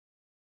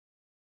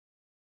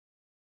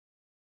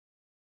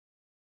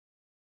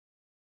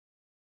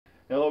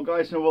Hello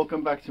guys and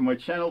welcome back to my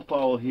channel.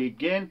 Paul here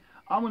again.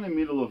 I'm in the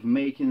middle of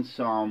making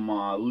some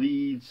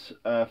leads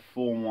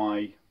for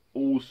my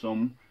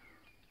awesome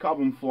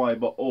carbon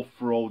fiber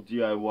off-road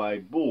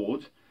DIY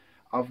board.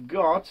 I've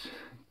got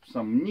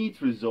some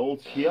neat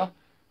results here.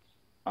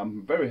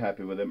 I'm very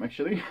happy with them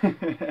actually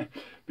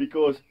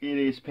because it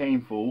is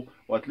painful,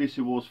 or at least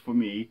it was for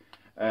me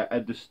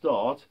at the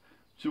start,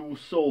 to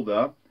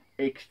solder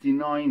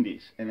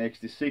XT90s and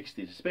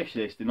XT60s,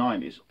 especially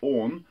XT90s,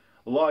 on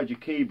larger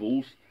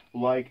cables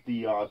like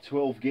the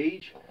 12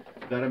 gauge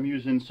that I'm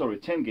using, sorry,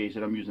 10 gauge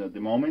that I'm using at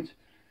the moment.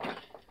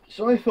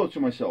 So I thought to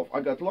myself,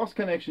 I got last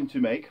connection to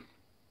make,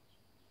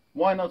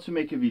 why not to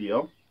make a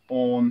video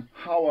on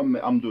how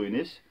I'm doing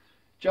this,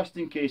 just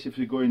in case if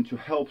it's going to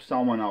help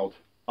someone out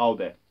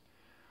there.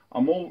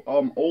 I'm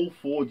all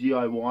for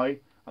DIY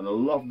and I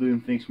love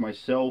doing things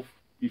myself.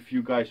 If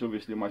you guys,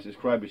 obviously my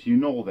subscribers, you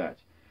know that.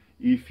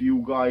 If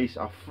you guys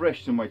are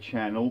fresh to my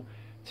channel,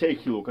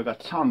 take a look. I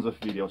got tons of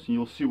videos and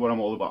you'll see what I'm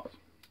all about.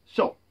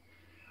 So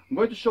I'm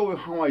going to show you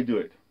how I do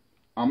it.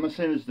 I'm not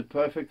saying it's the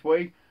perfect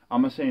way,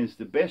 I'm not saying it's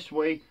the best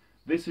way.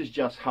 This is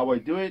just how I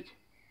do it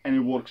and it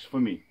works for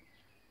me.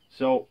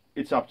 So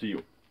it's up to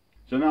you.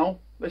 So now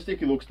let's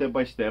take a look step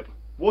by step.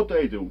 What do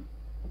I do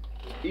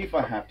if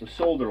I have to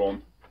solder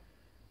on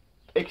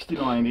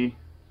XT90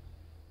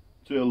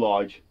 to a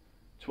large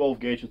 12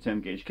 gauge or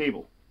 10 gauge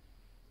cable?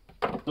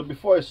 So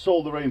before I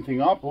solder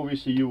anything up,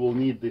 obviously you will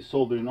need the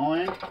soldering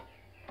iron.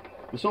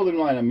 The soldering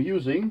iron I'm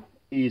using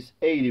is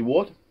 80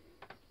 watt.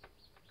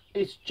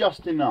 It's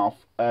just enough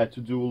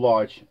to do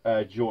large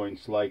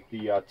joints like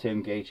the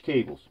 10 gauge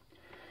cables.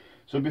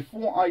 So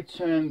before I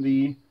turn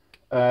the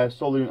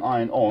soldering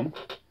iron on,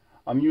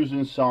 I'm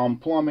using some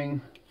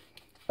plumbing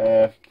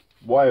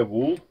wire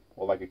wool,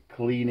 or like a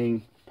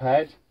cleaning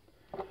pad,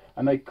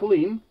 and I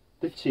clean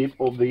the tip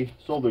of the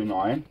soldering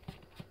iron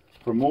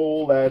from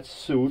all that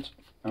soot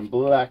and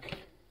black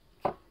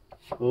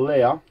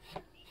layer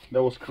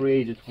that was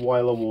created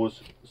while I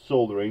was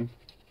soldering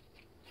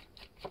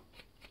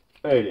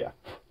earlier.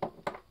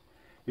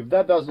 If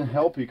that doesn't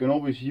help, you can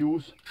always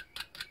use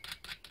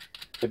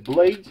a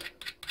blade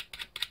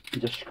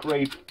and just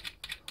scrape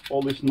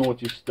all this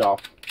naughty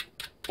stuff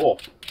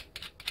off,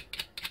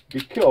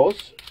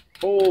 because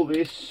all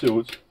this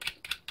soot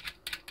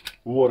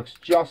works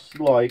just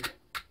like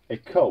a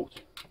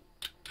coat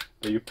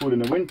that you put in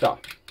the winter.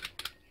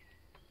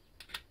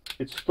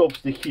 It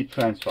stops the heat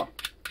transfer.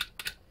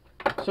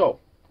 So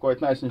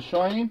quite nice and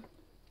shiny.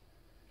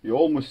 You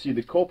almost see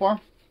the copper.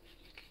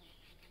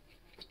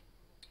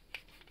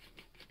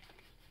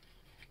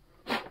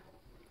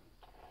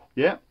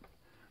 Yeah,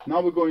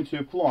 now we're going to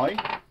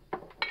apply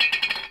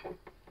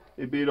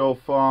a bit of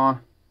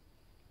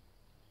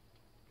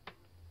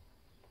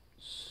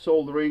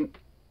soldering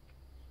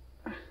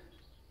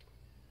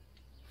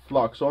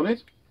flux on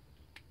it.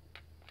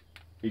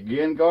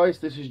 Again guys,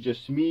 this is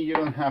just me, you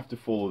don't have to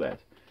follow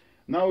that.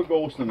 Now it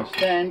goes on the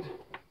stand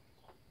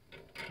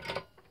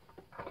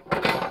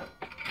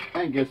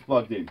and gets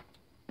plugged in.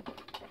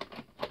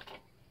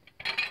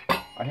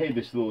 I hate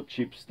this little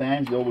cheap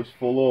stands, they always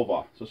fall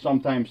over, so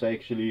sometimes I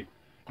actually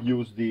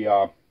use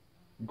the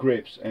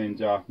grips and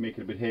make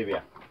it a bit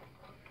heavier.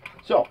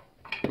 So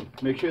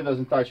make sure it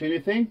doesn't touch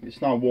anything.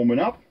 It's now warming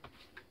up,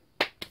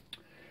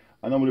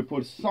 and I'm going to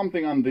put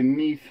something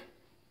underneath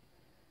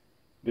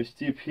this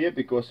tip here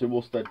because it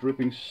will start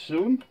dripping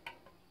soon,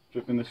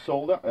 dripping the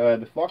solder,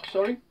 the flux,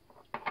 sorry.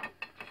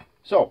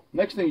 So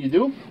next thing you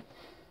do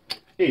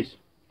is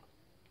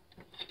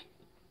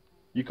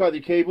you cut the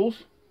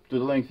cables to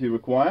the length you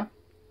require.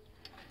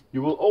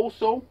 You will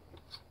also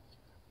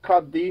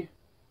cut the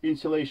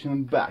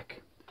insulation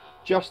back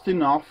just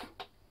enough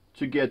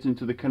to get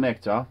into the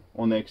connector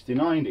on the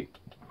XT90.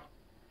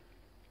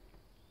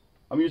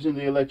 I'm using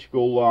the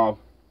electrical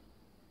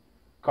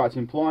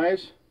cutting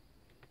pliers.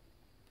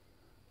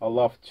 I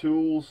love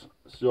tools,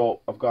 so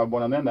I've got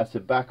one of them. That's a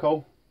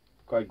backhoe,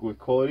 quite good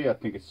quality. I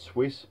think it's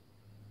Swiss.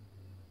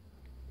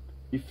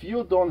 If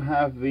you don't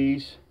have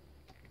these,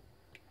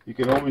 you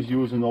can always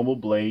use a normal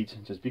blade.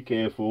 Just be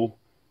careful.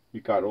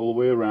 You cut all the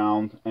way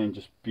around and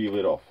just peel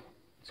it off.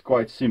 It's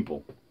quite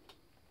simple.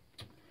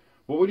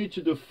 What we need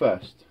to do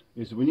first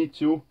is we need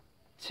to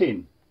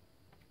tin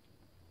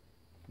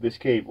these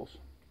cables.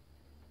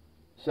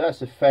 So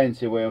that's a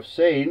fancy way of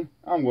saying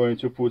I'm going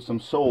to put some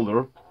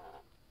solder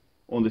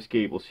on these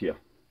cables here.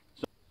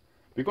 So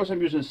because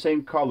I'm using the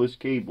same colors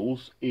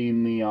cables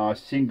in the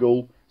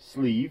single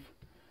sleeve,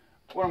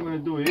 what I'm going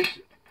to do is,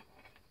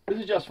 this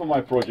is just for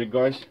my project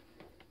guys,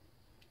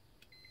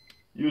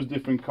 use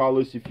different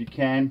colors if you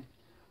can.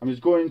 I'm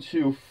just going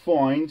to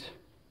find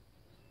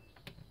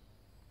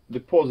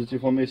the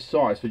positive on this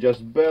side, so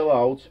just bail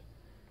out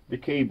the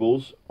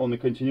cables on the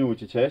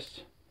continuity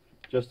test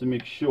just to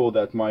make sure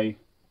that my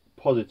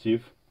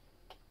positive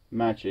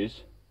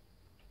matches.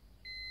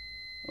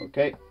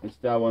 Okay, it's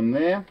that one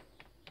there.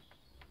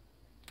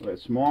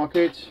 Let's mark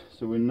it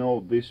so we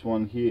know this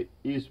one here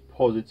is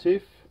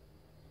positive.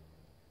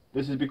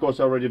 This is because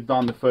I already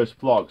done the first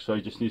plug, so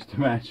it just needs to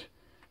match,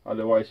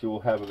 otherwise you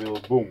will have a little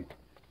boom.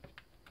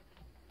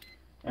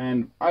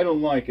 and I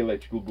don't like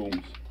electrical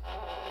booms.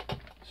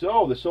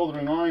 So the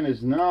soldering iron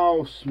is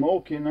now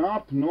smoking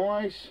up,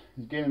 nice.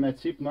 It's getting that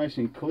tip nice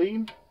and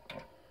clean.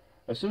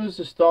 As soon as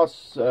it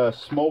starts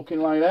smoking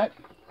like that,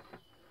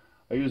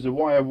 I use a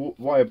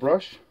wire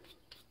brush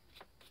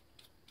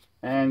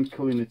and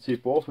clean the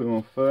tip off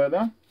even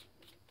further.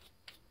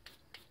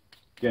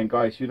 Again,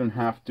 guys, you don't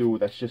have to,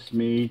 that's just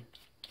me.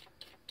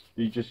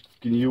 You just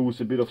can use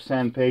a bit of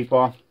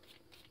sandpaper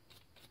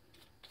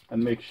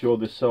and make sure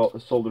the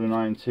soldering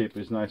iron tip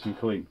is nice and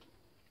clean.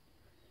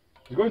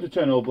 It's going to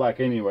turn all black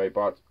anyway,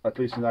 but at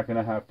least you're not going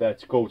to have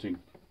that coating.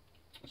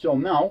 So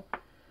now,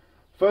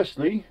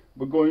 firstly,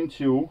 we're going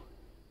to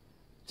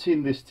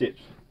tin this tip.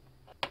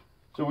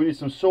 So we need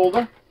some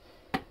solder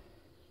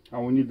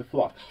and we need the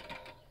flux.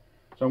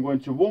 So I'm going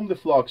to warm the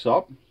flux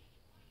up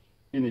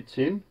in a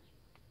tin,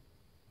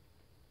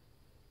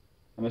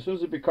 and as soon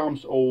as it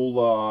becomes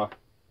all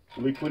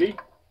liquidy,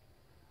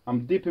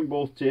 I'm dipping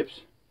both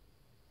tips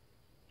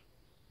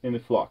in the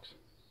flux.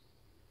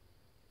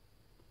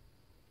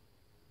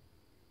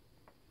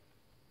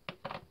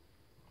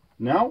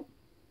 Now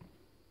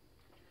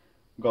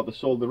we've got the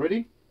solder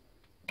ready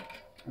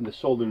and the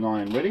soldering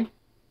iron ready.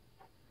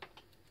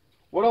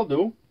 What I'll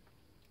do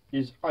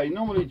is I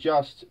normally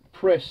just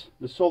press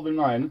the soldering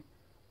iron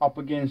up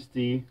against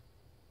the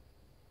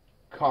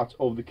cut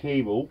of the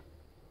cable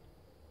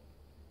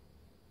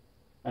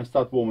and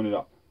start warming it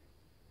up.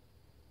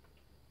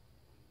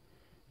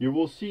 You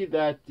will see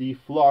that the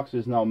flux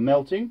is now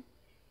melting.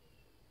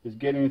 It's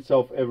getting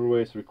itself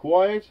everywhere it's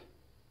required.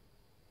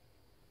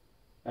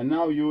 And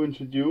now you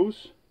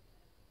introduce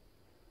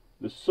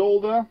the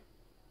solder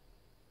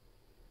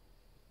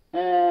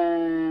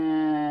and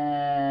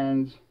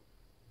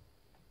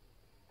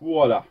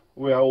voila,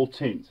 we are all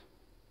tinned.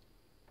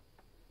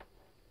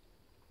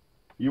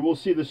 You will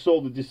see the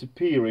solder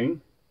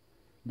disappearing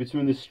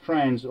between the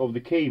strands of the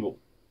cable.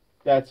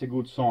 That's a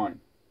good sign.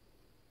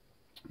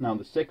 Now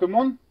the second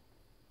one,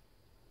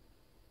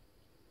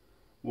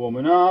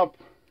 warming up,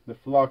 the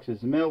flux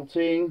is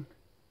melting.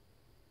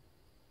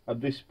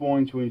 At this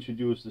point we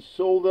introduce the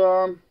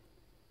solder,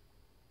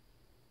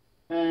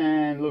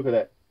 and look at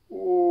that.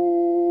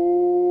 Whoopah!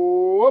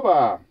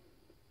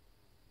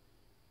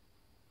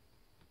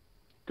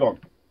 Gone.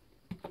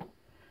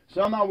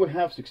 So now we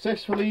have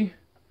successfully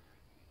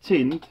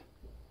tinned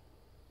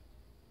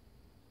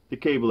the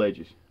cable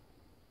edges.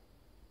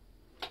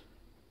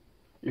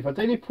 If at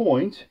any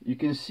point you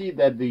can see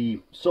that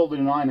the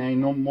soldering iron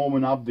ain't not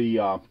warming up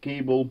the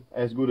cable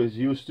as good as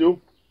used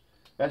to,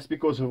 that's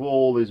because of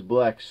all this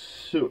black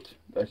soot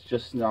that's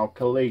just now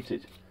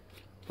collated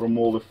from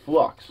all the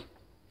flux.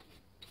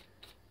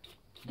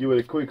 Give it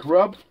a quick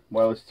rub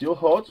while it's still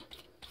hot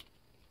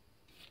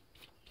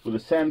with a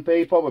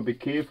sandpaper, but be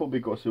careful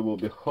because it will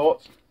be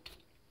hot,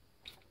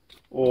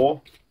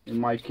 or in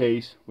my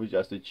case with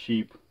just a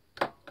cheap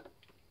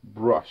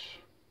brush.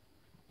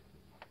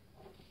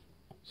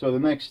 So the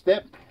next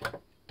step,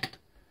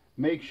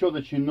 make sure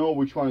that you know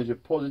which one is your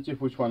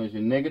positive, which one is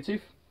your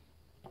negative.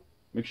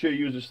 Make sure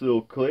you use this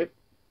little clip.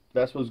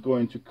 That's what's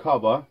going to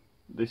cover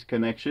these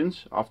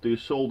connections. After you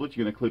solder it,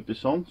 you're going to clip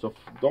this on. So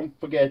don't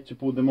forget to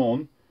put them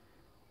on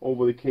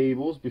over the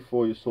cables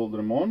before you solder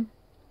them on.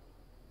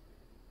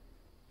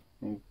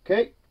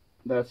 Okay,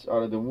 that's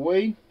out of the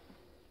way.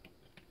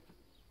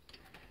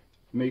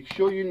 Make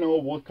sure you know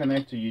what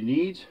connector you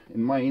need.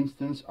 In my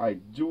instance, I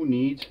do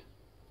need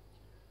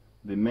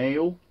the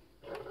male.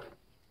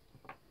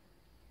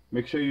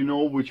 Make sure you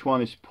know which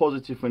one is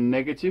positive and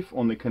negative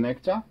on the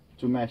connector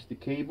to match the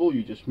cable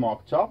you just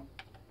marked up.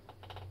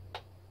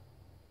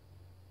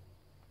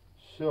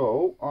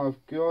 So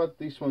I've got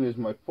this one is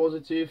my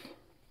positive,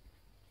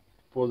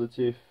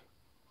 positive,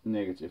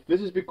 negative.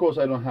 This is because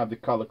I don't have the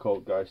color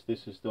code, guys.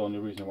 This is the only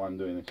reason why I'm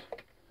doing this.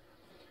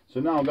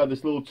 So now I've got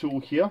this little tool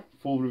here.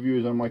 Full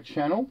reviews on my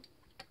channel.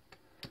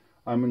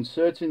 I'm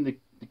inserting the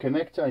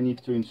connector I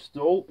need to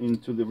install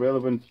into the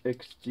relevant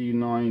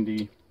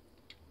XT90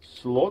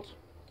 slot.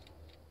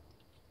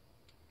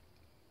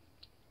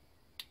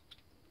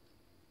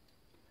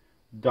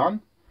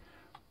 Done.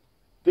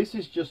 This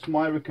is just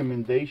my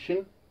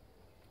recommendation.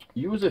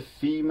 Use a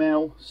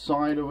female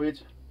side of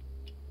it,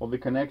 of the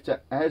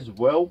connector as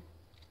well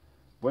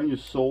when you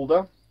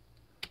solder.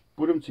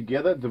 Put them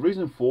together. The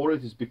reason for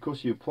it is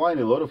because you're applying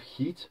a lot of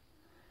heat,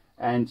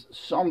 and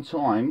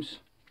sometimes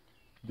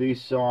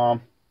these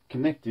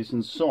connectors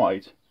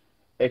inside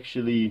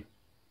actually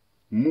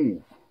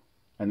move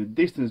and the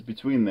distance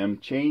between them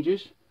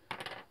changes,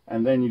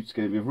 and then it's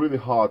going to be really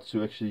hard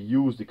to actually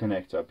use the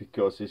connector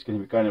because it's going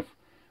to be kind of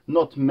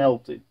not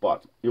melted,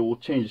 but it will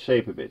change the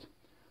shape a bit,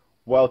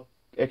 while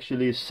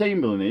actually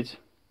assembling it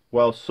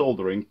while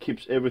soldering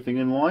keeps everything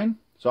in line.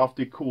 So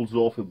after it cools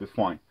off, it'll be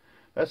fine.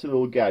 That's a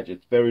little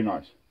gadget, very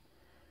nice.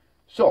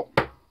 So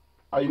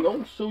I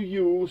also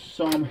use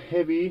some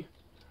heavy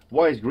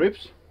vice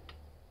grips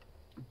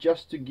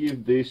just to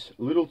give this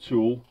little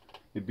tool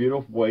a bit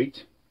of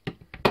weight.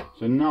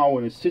 So now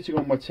when it's sitting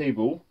on my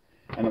table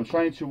and I'm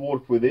trying to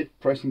work with it,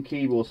 pressing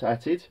cables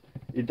at it,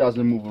 it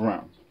doesn't move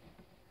around.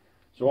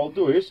 So what I'll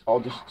do is I'll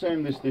just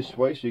turn this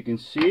way so you can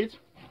see it.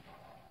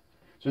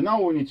 So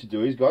now what we need to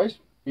do is, guys,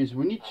 we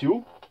need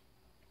to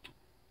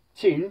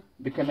tin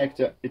the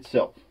connector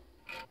itself.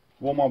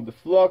 Warm up the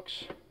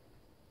flux,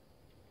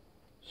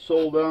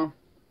 solder.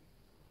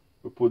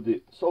 We put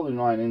the soldering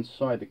iron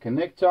inside the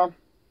connector.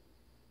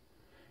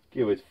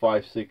 Give it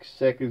 5-6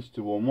 seconds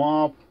to warm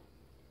up.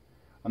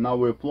 And now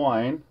we're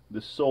applying the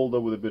solder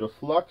with a bit of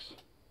flux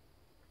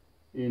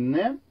in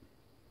there.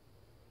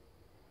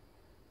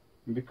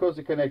 And because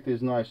the connector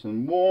is nice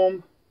and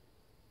warm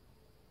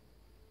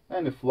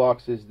and the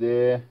flux is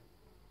there,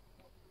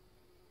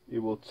 it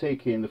will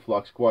take in the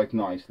flux quite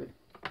nicely.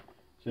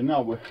 So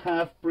now we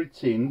have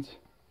pre-tinned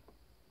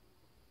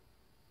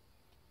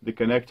the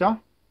connector.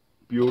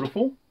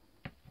 Beautiful.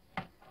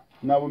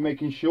 Now we're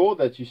making sure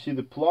that you see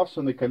the plus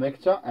on the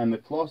connector and the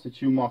plus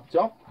that you marked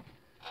up.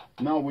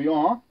 Now we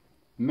are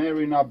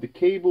marrying up the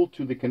cable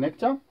to the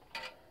connector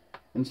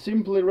and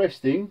simply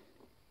resting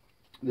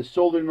the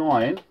soldering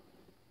iron.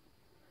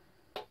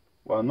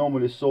 Well, I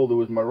normally solder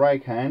with my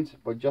right hand,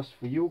 but just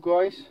for you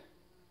guys,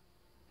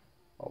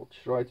 I'll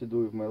try to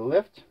do it with my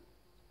left.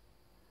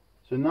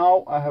 So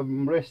now I have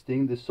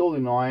resting the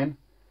soldering iron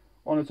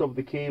on the top of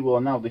the cable,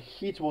 and now the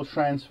heat will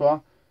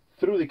transfer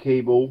through the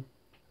cable,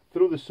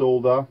 through the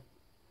solder,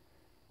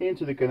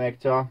 into the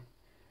connector.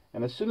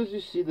 And as soon as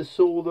you see the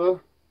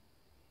solder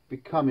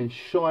becoming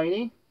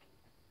shiny,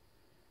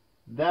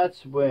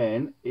 that's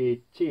when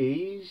it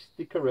is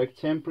the correct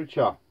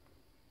temperature.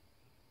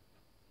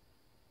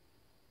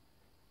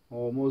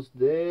 Almost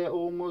there,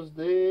 almost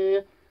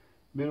there.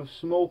 Bit of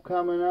smoke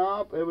coming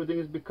up. Everything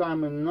is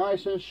becoming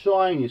nice and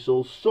shiny.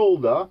 So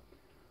solder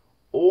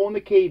on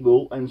the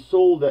cable and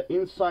solder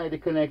inside the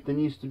connector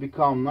needs to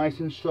become nice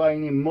and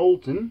shiny,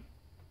 molten.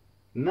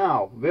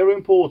 Now, very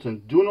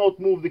important, do not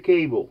move the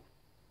cable.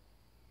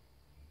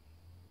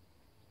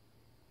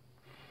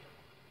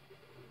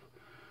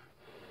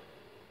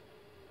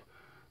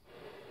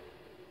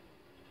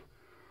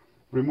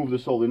 Remove the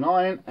soldering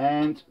iron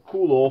and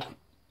cool off.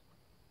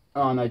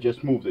 And I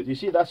just moved it. You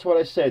see, that's what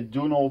I said,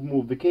 do not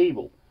move the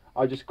cable.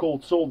 I just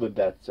cold soldered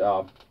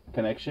that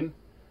connection.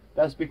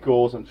 That's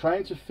because I'm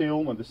trying to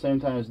film at the same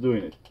time as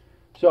doing it.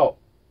 So,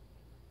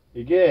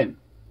 again,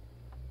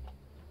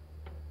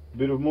 a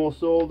bit of more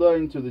solder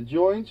into the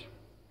joint.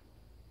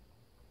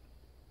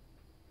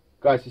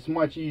 Guys, it's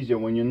much easier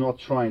when you're not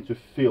trying to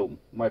film.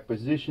 My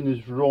position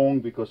is wrong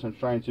because I'm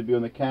trying to be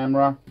on the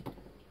camera.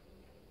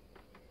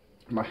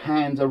 My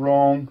hands are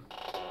wrong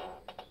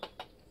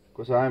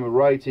because I am a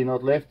righty,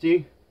 not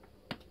lefty.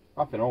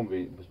 Nothing wrong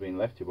with being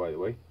lefty, by the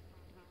way.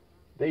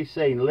 They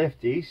say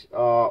lefties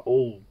are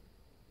all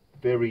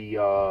very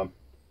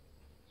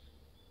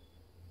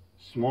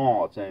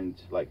smart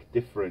and like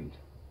different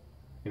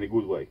in a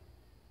good way.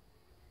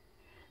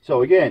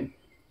 So again,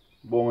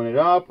 warming it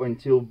up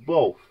until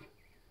both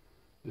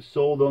the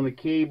solder on the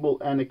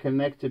cable and the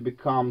connector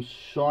becomes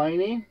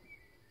shiny.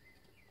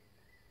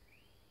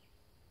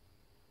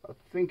 I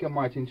think I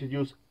might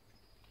introduce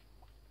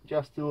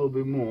just a little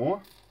bit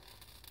more.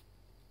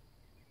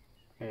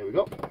 There we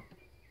go.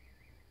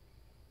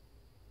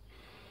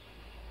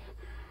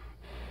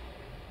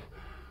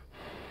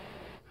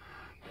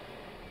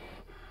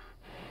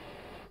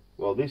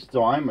 Well, this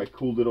time I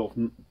cooled it off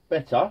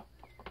better,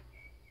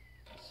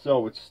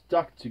 so it's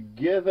stuck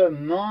together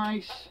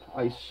nice.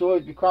 I saw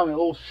it becoming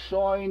all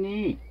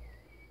shiny.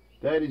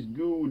 That is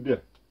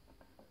good.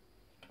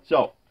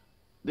 So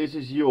this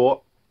is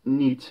your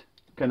neat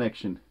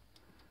connection,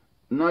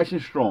 nice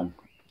and strong,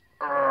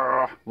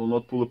 will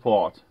not pull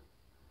apart.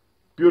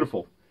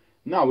 Beautiful.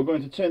 Now we're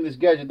going to turn this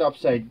gadget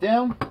upside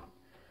down.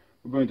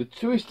 We're going to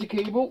twist the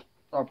cable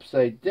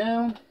upside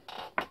down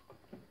so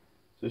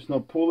it's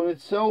not pulling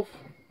itself,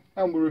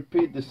 and we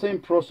repeat the same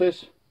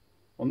process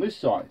on this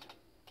side.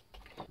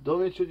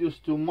 Don't introduce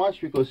too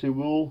much because it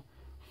will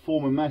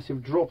form a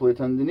massive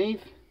droplet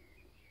underneath.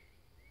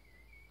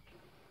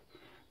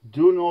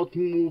 Do not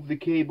move the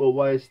cable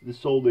whilst the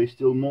solder is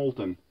still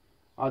molten,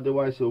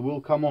 otherwise it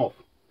will come off.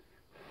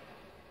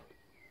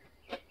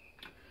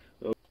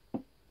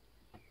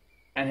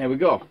 And here we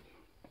go.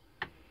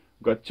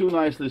 Got two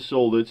nicely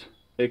soldered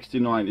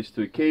XT90s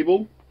to a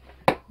cable.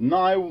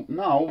 Now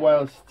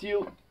while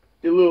still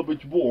a little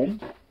bit warm,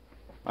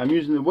 I'm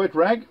using a wet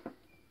rag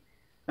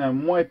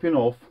and wiping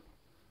off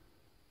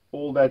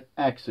all that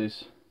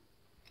excess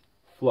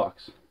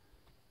flux.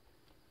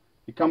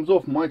 It comes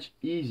off much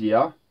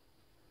easier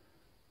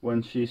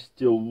when she's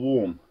still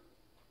warm.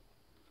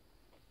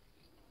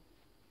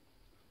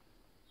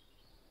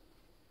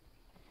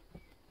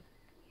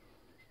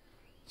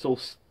 It's so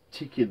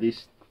sticky,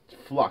 this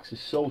flux is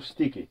so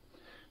sticky.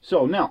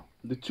 So now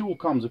the tool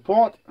comes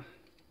apart,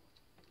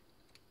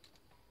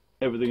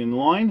 everything in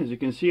line. As you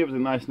can see,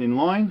 everything nicely in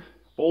line,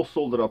 all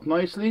soldered up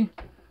nicely.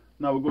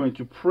 Now we're going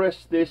to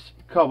press this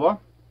cover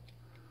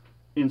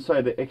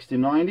inside the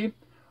XT90.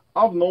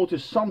 I've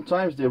noticed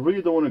sometimes they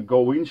really don't want to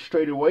go in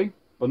straight away,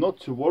 but not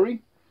to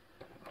worry.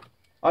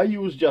 I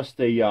use just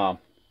a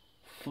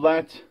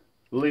flat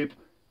lip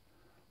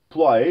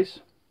pliers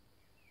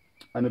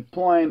and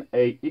applying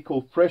a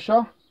equal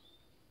pressure.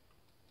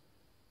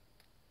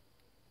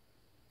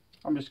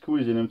 I'm just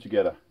squeezing them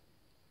together.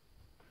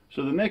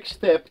 So the next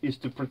step is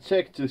to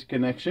protect this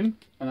connection,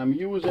 and I'm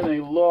using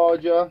a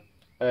larger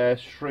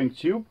shrink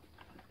tube.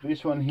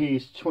 This one here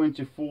is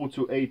 24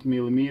 to 8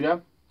 millimeter.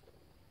 I'm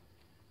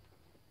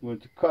going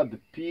to cut the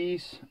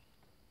piece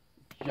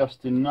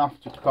just enough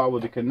to cover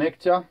the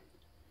connector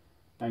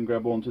and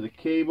grab onto the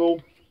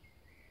cable.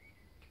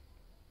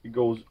 It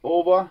goes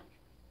over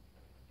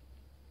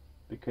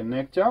the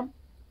connector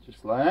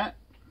just like that,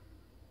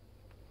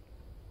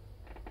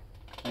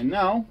 and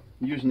now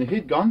using the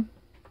heat gun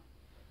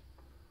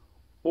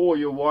or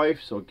your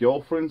wife's or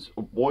girlfriend's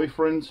or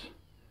boyfriend's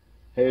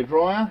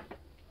hairdryer,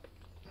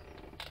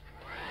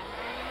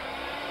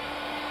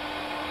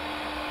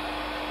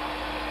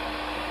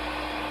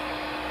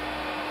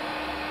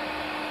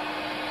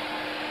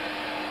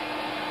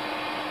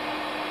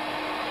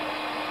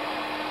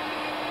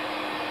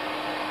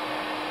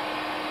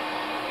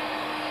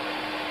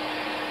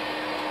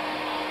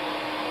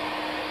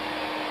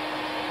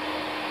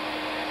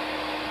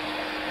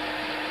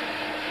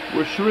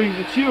 we're shrink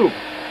the tube.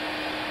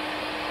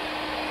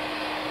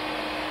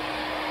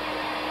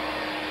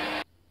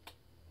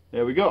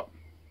 There we go.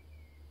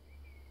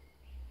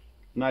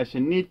 Nice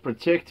and neat,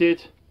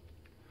 protected.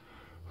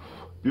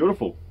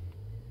 Beautiful.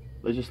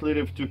 Let's just leave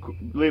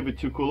it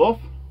to cool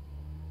off,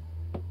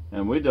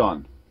 and we're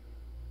done.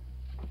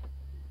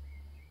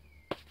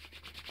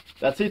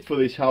 That's it for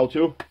this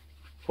how-to.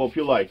 Hope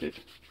you liked it.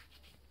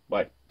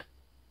 Bye.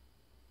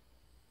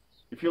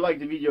 If you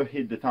liked the video,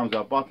 hit the thumbs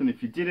up button.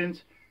 If you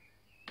didn't,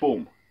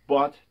 boom.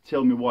 But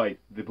tell me why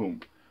the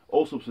boom.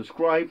 Also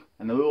subscribe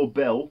and a little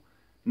bell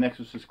next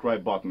to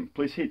subscribe button.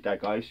 Please hit that,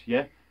 guys,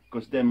 yeah?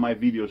 Because then my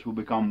videos will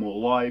become more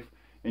live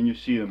and you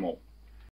see them all.